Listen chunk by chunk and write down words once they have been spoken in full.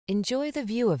Enjoy the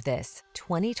view of this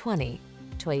 2020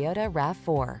 Toyota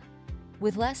RAV4.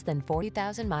 With less than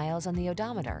 40,000 miles on the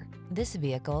odometer, this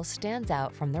vehicle stands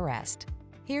out from the rest.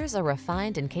 Here's a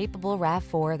refined and capable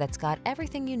RAV4 that's got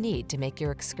everything you need to make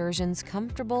your excursions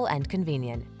comfortable and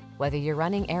convenient. Whether you're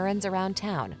running errands around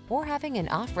town or having an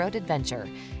off-road adventure,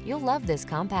 you'll love this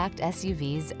compact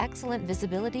SUV's excellent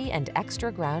visibility and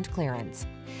extra ground clearance.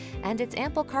 And its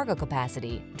ample cargo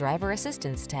capacity, driver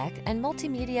assistance tech, and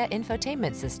multimedia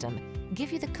infotainment system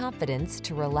give you the confidence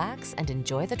to relax and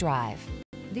enjoy the drive.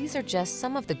 These are just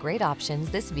some of the great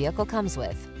options this vehicle comes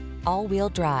with: all-wheel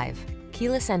drive,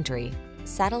 keyless entry,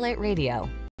 satellite radio,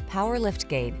 power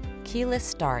liftgate, keyless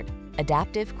start,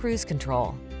 adaptive cruise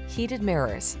control, heated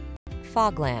mirrors,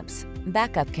 fog lamps,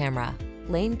 backup camera,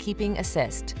 lane keeping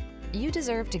assist. You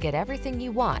deserve to get everything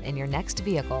you want in your next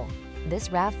vehicle. This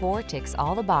RAV4 ticks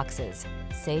all the boxes: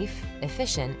 safe,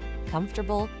 efficient,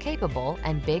 comfortable, capable,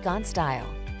 and big on style.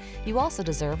 You also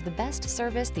deserve the best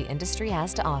service the industry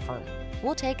has to offer.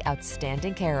 We'll take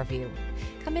outstanding care of you.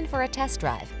 Come in for a test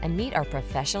drive and meet our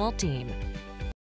professional team.